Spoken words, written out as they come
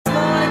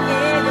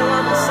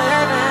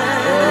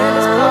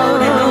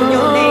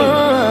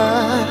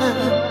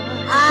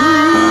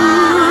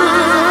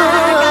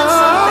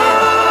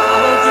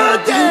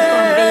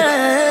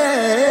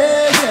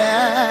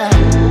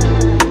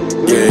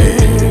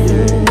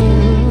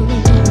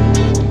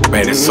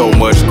So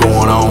much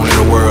going on in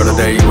the world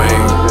today,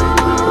 man.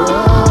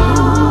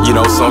 You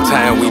know,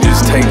 sometimes we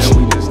just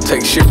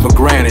take shit for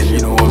granted, you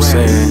know what I'm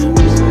saying?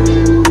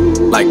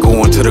 Like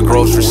going to the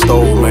grocery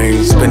store,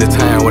 man, spending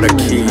time with our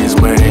kids,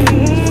 man,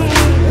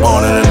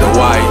 honoring the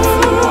wife,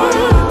 you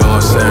know what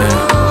I'm saying?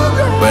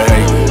 But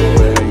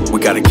hey, we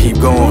gotta keep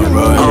going,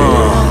 bro.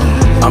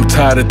 I'm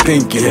tired of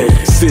thinking,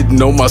 sitting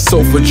on my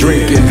sofa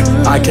drinking.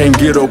 I can't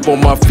get up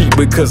on my feet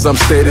because I'm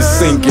steady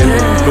sinking.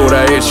 Lord,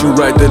 I ask you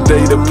right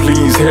today to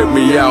please help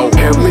me out.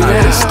 I've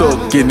been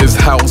stuck in this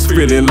house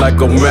feeling like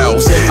a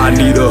mouse. I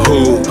need a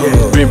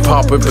hug, been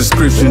popping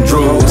prescription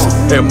drugs,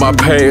 and my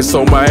past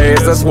on my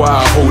ass, that's why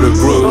I hold a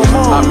grudge.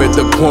 I'm at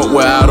the point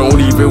where I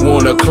don't even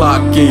wanna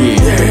clock in.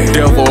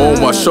 Devil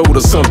on my shoulder,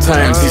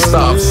 sometimes he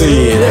stops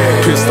in.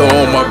 Pistol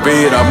on my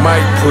bed, I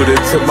might put it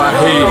to my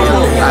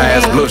head.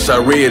 Eyes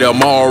bloodshot red,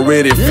 I'm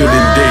already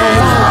feeling dead.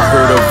 I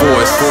heard a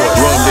voice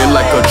rumbling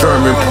like a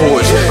German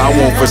Porsche. I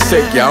won't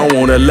forsake you, I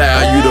won't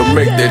allow you to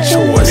make that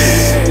choice.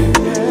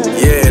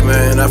 Yeah,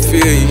 man, I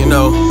feel you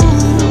know.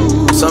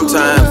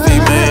 Sometimes,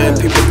 man,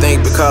 people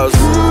think because,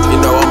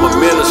 you know, I'm a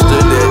minister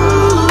that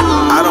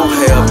I don't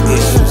have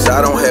issues,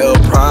 I don't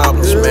have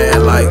problems,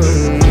 man. Like,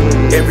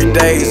 every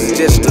day is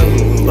just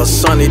a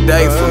sunny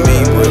day for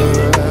me,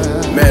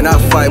 but, man, I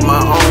fight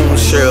my own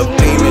share of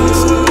demons,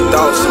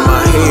 thoughts in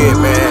my head,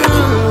 man.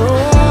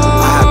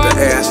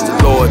 Ask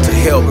the Lord to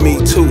help me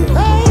too.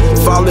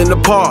 Falling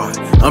apart,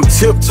 I'm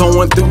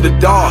tiptoeing through the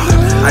dark.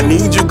 I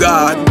need you,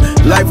 God.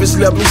 Life has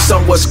left me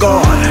somewhat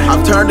scarred.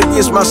 I've turned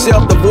against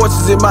myself, the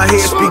voices in my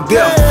head speak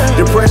death.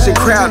 Depression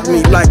crowded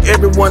me like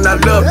everyone I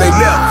love, they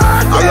left.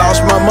 I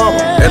lost my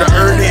mama at an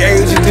early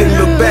age and didn't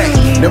look back.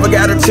 Never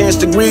got a chance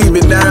to grieve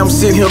and now I'm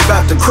sitting here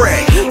about to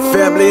crack.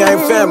 Family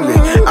ain't family,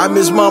 I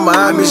miss mama,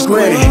 I miss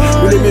granny.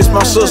 Really miss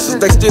my sisters,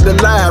 they still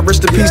alive,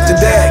 rest in peace to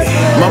daddy.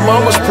 My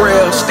mama's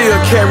prayer still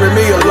carry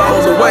me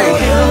along the way.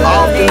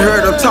 I often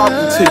heard her talking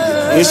to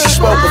you, and she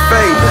spoke of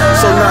faith.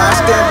 So now I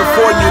stand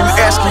before you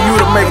asking you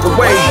to make a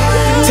way.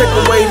 Take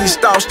away these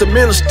thoughts, the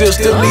minister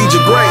still need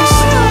your grace.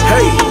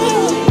 Hey.